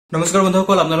নমস্কাৰ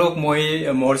বন্ধুসকল আপোনালোক মই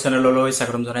মোৰ চেনেললৈ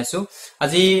স্বাগতম জনাইছো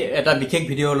আজি এটা বিশেষ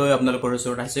ভিডিও লৈ আপোনালোকৰ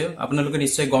ওচৰত আহিছো আপোনালোকে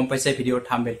নিশ্চয় গম পাইছে ভিডিওৰ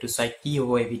থাম্বনেলটো চাই কি হ'ব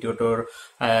এই ভিডিওটোৰ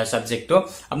সাবজেক্টটো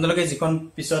আপোনালোকে যিখন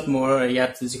পিছত মোৰ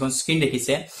ইয়াত যিখন স্ক্ৰীন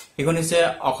দেখিছে এইখন হৈছে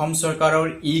অসম চৰকাৰৰ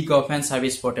ই গভৰ্ণমেণ্ট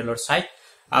সাৰ্ভিস পৰ্টেলৰ সাইট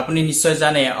আপুনি নিশ্চয়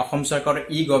জানে অসম চৰকাৰৰ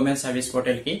ই গভৰ্ণমেণ্ট সাৰ্ভিস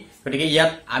পৰ্টেল কি গতিকে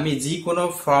ইয়াত আমি যি কোনো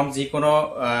ফৰ্ম যি কোনো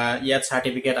ইয়াত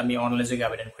সাৰ্টিফিকেট আমি অনলাইন যোগে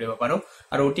আবেদন কৰিব পাৰো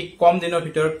আৰু অতি কম দিনৰ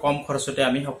ভিতৰত কম খৰচতে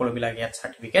আমি সকলোবিলাক ইয়াত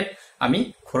সাৰ্টিফিকেট আমি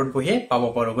ঘৰত বহিয়ে পাব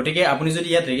পাৰো গতিকে আপুনি যদি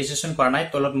ইয়াত ৰেজিষ্ট্ৰেচন কৰা নাই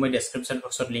তলত মই ডেসক্ৰিপচন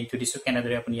বক্সত লিংকটো দিছো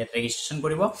কেনেদৰে আপুনি ইয়াত ৰেজিষ্ট্ৰেচন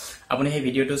কৰিব আপুনি এই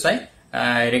ভিডিওটো চাই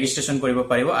ৰেজিষ্ট্ৰেচন কৰিব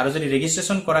পাৰিব আৰু যদি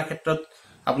ৰেজিষ্ট্ৰেচন কৰাৰ ক্ষেত্ৰত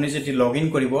আপুনি যদি লগইন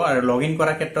কৰিব আৰু লগইন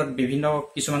কৰাৰ ক্ষেত্ৰত বিভিন্ন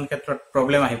কিছুমান ক্ষেত্ৰত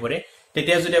প্ৰবলেম আহি পৰে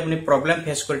তেতিয়া যদি আপুনি প্ৰবলেম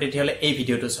ফেস কৰে তেতিয়ালে এই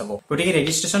ভিডিওটো চাব গতিকে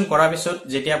ৰেজিষ্ট্ৰেচন কৰাৰ পিছত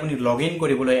যেতিয়া আপুনি লগইন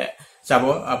কৰিবলৈ যাব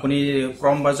আপুনি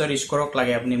ক্ৰম ব্ৰাউজাৰ ইউজ কৰক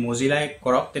লাগে আপুনি মজিলা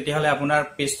কৰক তেতিয়ালে আপোনাৰ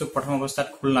পেজটো প্ৰথম অৱস্থাত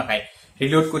খুল নাখায়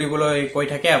ৰিলোড কৰিবলৈ কৈ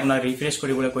থাকে আপোনাৰ ৰিফ্ৰেশ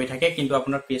কৰিবলৈ কৈ থাকে কিন্তু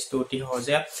আপোনাৰ পেজটো অতি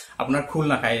সহজে আপোনাৰ খুল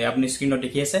নাখায় আপুনি স্ক্ৰিনত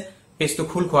দেখি আছে পেজটো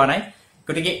খুল খোৱা নাই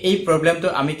গতিকে এই প্ৰবলেমটো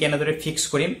আমি কেনেদৰে ফিক্স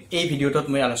কৰিম এই ভিডিওটোত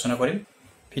মই আলোচনা কৰিম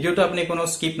ভিডিওটো আপুনি কোনো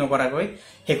স্কিপ নকৰাকৈ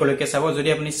হেকলৈকে চাব যদি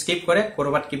আপুনি স্কিপ কৰে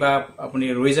কৰবাত কিবা আপুনি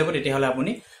ৰৈ যাব তেতিয়াহলে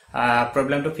আপুনি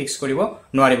প্ৰবলেমটো ফিক্স কৰিব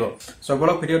নোৱাৰিব সো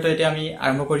বলক ভিডিওটো এতিয়া আমি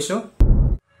আৰম্ভ কৰিছো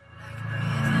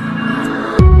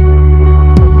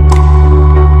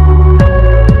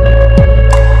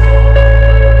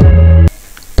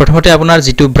প্ৰথমতে আপোনাৰ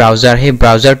যেটো ব্ৰাউজাৰ হে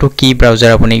ব্ৰাউজাৰটো কি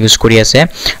ব্ৰাউজাৰ আপুনি ইউজ কৰি আছে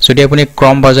যদি আপুনি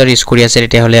ক্ৰম ব্ৰাউজাৰ ইউজ কৰি আছে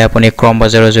তেতিয়াহলে আপুনি ক্ৰম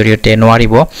ব্ৰাউজাৰৰ জৰিয়তে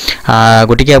নোৱাৰিব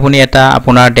গতিকে আপুনি এটা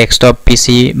আপোনাৰ ডেস্কটপ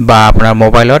পিসি বা আপোনাৰ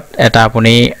মোবাইলত এটা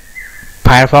আপুনি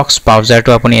ফায়াৰফক্স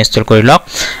ব্ৰাউজাৰটো আপুনি ইনষ্টল কৰি লওক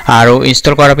আৰু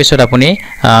ইনষ্টল কৰাৰ পিছত আপুনি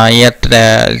ইয়াত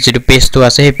যেটো পেজটো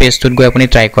আছে সেই পেজটোত গৈ আপুনি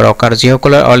ট্ৰাই কৰক আৰু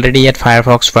যিসকল অলৰেডি ইয়াত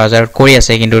ফায়াৰফক্স ব্ৰাউজাৰ কৰি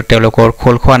আছে কিন্তু তেওঁলোকৰ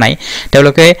খোল খোৱা নাই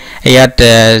তেওঁলোকে ইয়াত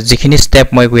যিখিনি স্টেপ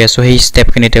মই গৈ আছো সেই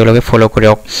স্টেপখিনি তেওঁলোকে ফলো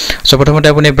কৰক সো প্ৰথমতে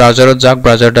আপুনি ব্ৰাউজাৰত যাওক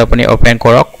ব্ৰাউজাৰটো আপুনি ওপেন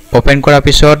কৰক ওপেন কৰাৰ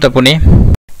পিছত আপুনি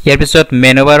ইয়াৰ পিছত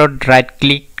মেনু বাৰত ৰাইট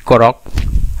ক্লিক কৰক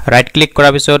ৰাইট ক্লিক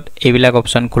কৰাৰ পিছত এইবিলাক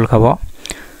অপচন খোল খাব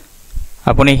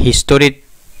আপুনি হিষ্টৰীত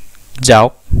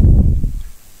যাওক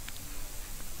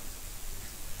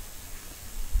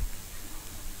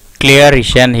ক্লিয়াৰ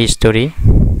ৰিসেন্ট হিষ্টৰী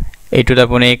এইটোত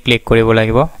আপুনি ক্লিক কৰিব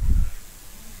লাগিব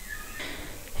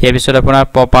ইয়াৰ পিছত আপোনাৰ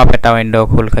পপ আপ এটা উইন্ডো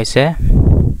খোল খাইছে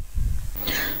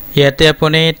ইয়াতে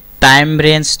আপুনি টাইম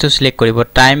ৰেঞ্জটো সিলেক্ট কৰিব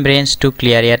টাইম ৰেঞ্জটো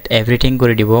ক্লিয়াৰ ইয়াত এভৰিথিং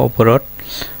কৰি দিব ওপৰত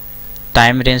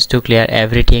টাইম ৰেঞ্জটো ক্লিয়াৰ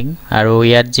এভৰিথিং আৰু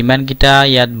ইয়াত যিমান কিটা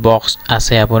ইয়াত বক্স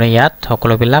আছে আপুনি ইয়াত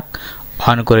সকলোবিলাক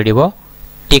অন কৰি দিব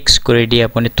টিক্স কৰি দি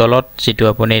আপুনি তলত যেটো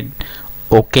আপুনি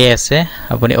ওকে আছে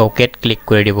আপুনি ওকেত ক্লিক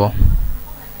কৰি দিব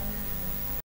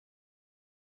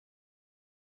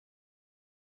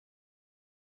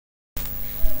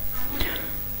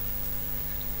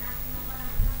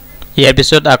ইয়াৰ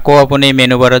পিছত আকৌ আপুনি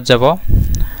মেনু বাৰত যাব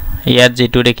ইয়াত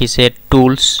যেটো দেখিছে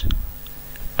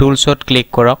টুলছত ক্লিক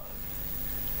কৰক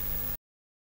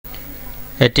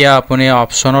এতিয়া আপুনি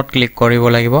অপচনত ক্লিক কৰিব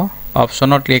লাগিব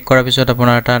অপচনত ক্লিক কৰাৰ পিছত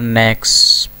আপোনাৰ এটা নেক্সট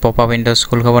পপ আপ উইন্ডো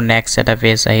খুল খাব নেক্সট এটা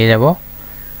পেজ আহি যাব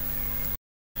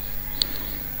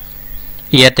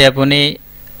ইয়াতে আপুনি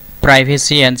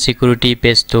প্ৰাইভেচি এণ্ড সিকিউৰিটি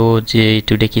পেজটো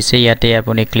যেটো দেখিছে ইয়াতে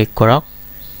আপুনি ক্লিক কৰক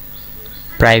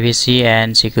প্ৰাইভেচি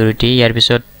এণ্ড সিকিউৰিটি ইয়াৰ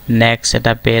পিছত নেক্সট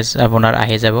এটা পেজ আপোনাৰ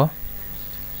আহি যাব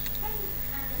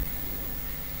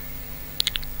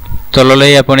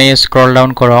তললৈ আপুনি স্ক্ৰল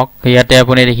ডাউন কৰক ইয়াতে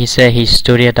আপুনি দেখিছে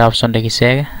হিষ্টৰী এটা অপচন দেখিছে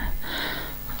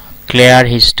ক্লিয়াৰ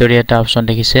হিষ্টৰী এটা অপচন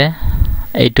দেখিছে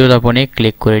এইটোত আপুনি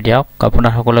ক্লিক কৰি দিয়ক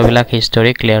আপোনাৰ সকলোবিলাক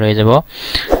হিষ্টৰী ক্লিয়াৰ হৈ যাব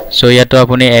সো ইয়াতো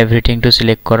আপুনি এভৰিথিং টু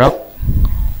সিলেক্ট কৰক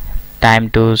time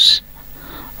to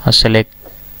select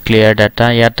clear data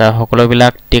ইয়াত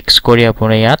সকলোবিলাক টিক্স কৰি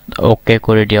আপুনি ইয়াত ওকে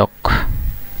কৰি দিয়ক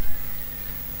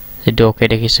যেটো ওকে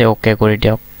দেখিছে ওকে কৰি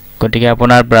দিয়ক গতিকে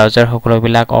আপোনাৰ ব্ৰাউজাৰ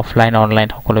সকলোবিলাক অফলাইন অনলাইন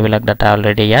সকলোবিলাক ডাটা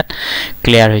অলৰেডি ইয়াত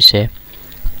ক্লিয়াৰ হৈছে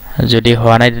যদি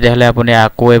হোৱা নাই তেতিয়াহলে আপুনি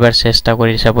আকৌ এবাৰ চেষ্টা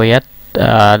কৰি চাব ইয়াত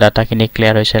ডাটাখিনি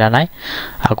ক্লিয়াৰ হৈছে না নাই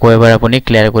আকৌ এবাৰ আপুনি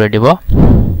ক্লিয়াৰ কৰি দিব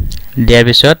দিয়াৰ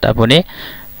পিছত আপুনি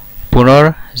পুনৰ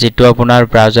যেটো আপোনাৰ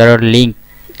ব্ৰাউজাৰৰ লিংক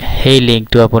সেই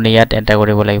লিংকটো আপুনি ইয়াত এন্টাৰ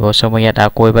কৰিব লাগিব সো মই ইয়াত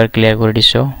আকৌ এবাৰ ক্লিয়াৰ কৰি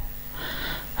দিছো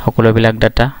সকলোবিলাক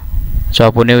ডাটা সো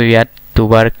আপুনি ইয়াত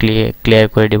দুবাৰ ক্লিয়াৰ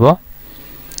কৰি দিব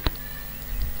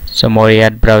সো মই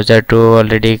ইয়াত ব্ৰাউজাৰটো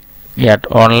অলৰেডি ইয়াত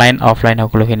অনলাইন অফলাইন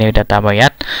সকলোখিনি ডাটা মই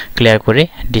ইয়াত ক্লিয়াৰ কৰি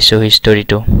দিছো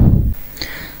হিষ্টৰীটো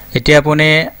এতিয়া আপুনি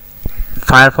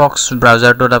ফায়াৰফক্স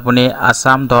ব্ৰাউজাৰটোত আপুনি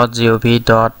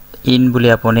assam.gov.in বুলি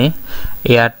আপুনি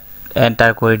ইয়াত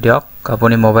এন্টাৰ কৰি দিয়ক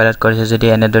আপুনি মোবাইলত কৰিছে যদি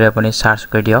এনেদৰে আপুনি সাৰ্চ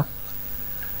কৰি দিয়ক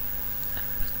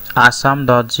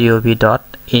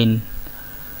assam.gov.in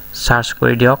সাৰ্চ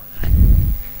কৰি দিয়ক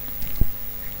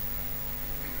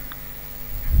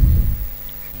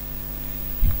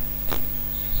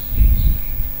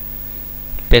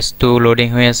পেজটো লোডিং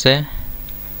হৈ আছে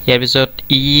ইয়াৰ পিছত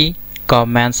ই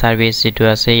গভৰ্ণমেণ্ট সাৰ্ভিস যেটো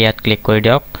আছে ইয়াত ক্লিক কৰি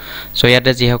দিয়ক সো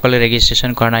ইয়াতে যিসকলে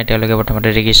ৰেজিষ্ট্ৰেচন কৰা নাই তেওঁলোকে প্ৰথমতে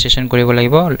ৰেজিষ্ট্ৰেচন কৰিব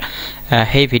লাগিব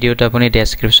সেই ভিডিওটো আপুনি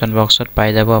ডেসক্ৰিপচন বক্সত পাই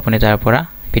যাব আপুনি তাৰ পৰা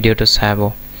ভিডিওটো চাব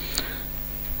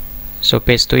সো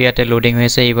পেজটো ইয়াতে লোডিং হৈ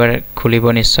আছে এবাৰ খুলিব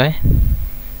নিশ্চয়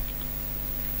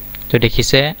তো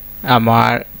দেখিছে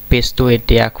আমাৰ পেজটো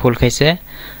এতিয়া খোল খাইছে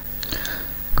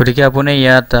গতিকে আপুনি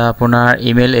ইয়াত আপোনাৰ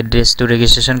ইমেইল এড্ৰেছটো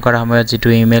ৰেজিষ্ট্ৰেচন কৰা সময়ত যেটো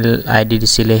ইমেইল আইডি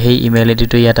দিছিলে সেই ইমেইল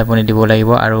আইডিটো ইয়াত আপুনি দিব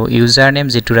লাগিব আৰু ইউজাৰ নেম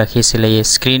যেটো ৰাখিছিলে এই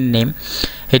স্ক্ৰিন নেম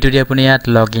হেতু দি আপুনি ইয়াত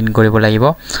লগইন কৰিব লাগিব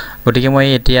গতিকে মই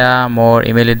এতিয়া মোৰ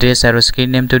ইমেইল এড্ৰেছ আৰু স্ক্ৰিন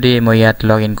নেমটো দি মই ইয়াত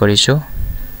লগইন কৰিছো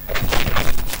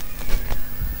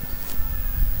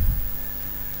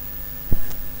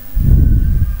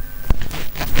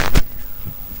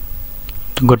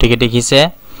গতিকে দেখিছে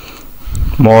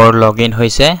মোৰ লগইন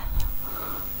হৈছে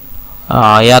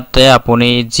ইয়াতে আপুনি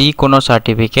যি কোনো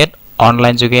সাৰ্টিফিকেট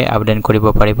অনলাইন যোগে আবেদন কৰিব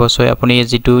পাৰিব সো আপুনি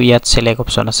যেটো ইয়াত সিলেক্ট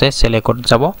অপচন আছে সিলেক্টত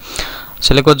যাব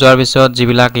সিলেক্টত যোৱাৰ পিছত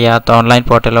যিবিলাক ইয়াত অনলাইন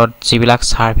পৰ্টেলত যিবিলাক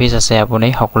সাৰ্ভিস আছে আপুনি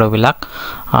সকলোবিলাক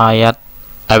ইয়াত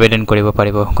আবেদন কৰিব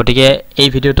পাৰিব গতিকে এই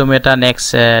ভিডিওটো মই এটা নেক্সট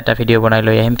এটা ভিডিও বনাই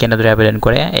লৈ আহিম কেনেদৰে আবেদন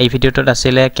কৰে এই ভিডিওটোত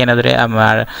আছিল কেনেদৰে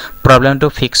আমাৰ প্ৰবলেমটো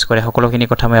ফিক্স কৰে সকলোখিনি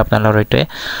কথা মই আপোনালোকৰ সৈতে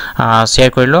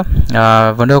শেয়াৰ কৰিলো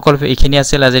বন্ধুসকল এইখিনি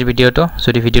আছিল আজিৰ ভিডিওটো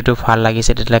যদি ভিডিওটো ভাল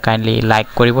লাগিছে তেতিয়ালে কাইন্ডলি লাইক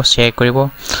কৰিব শেয়াৰ কৰিব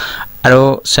আৰু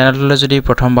চেনেললৈ যদি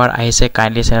প্ৰথমবাৰ আহিছে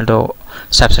কাইন্ডলি চেনেলটো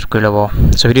সাবস্ক্ৰাইব কৰি ল'ব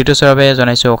সো ভিডিওটো চোৱাৰ বাবে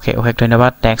জনাইছো অশেষ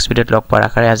ধন্যবাদ নেক্সট ভিডিওত লগ পোৱাৰ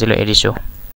আশাৰে আজিলৈ এৰিছো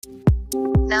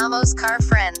Namaskar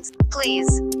friends,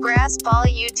 please grasp all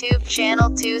YouTube channel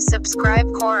to subscribe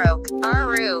Korok,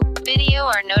 Aru, video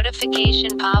or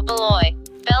notification Papaloy,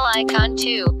 bell icon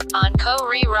 2, on Ko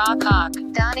Re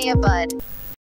Rockok, Dania Bud.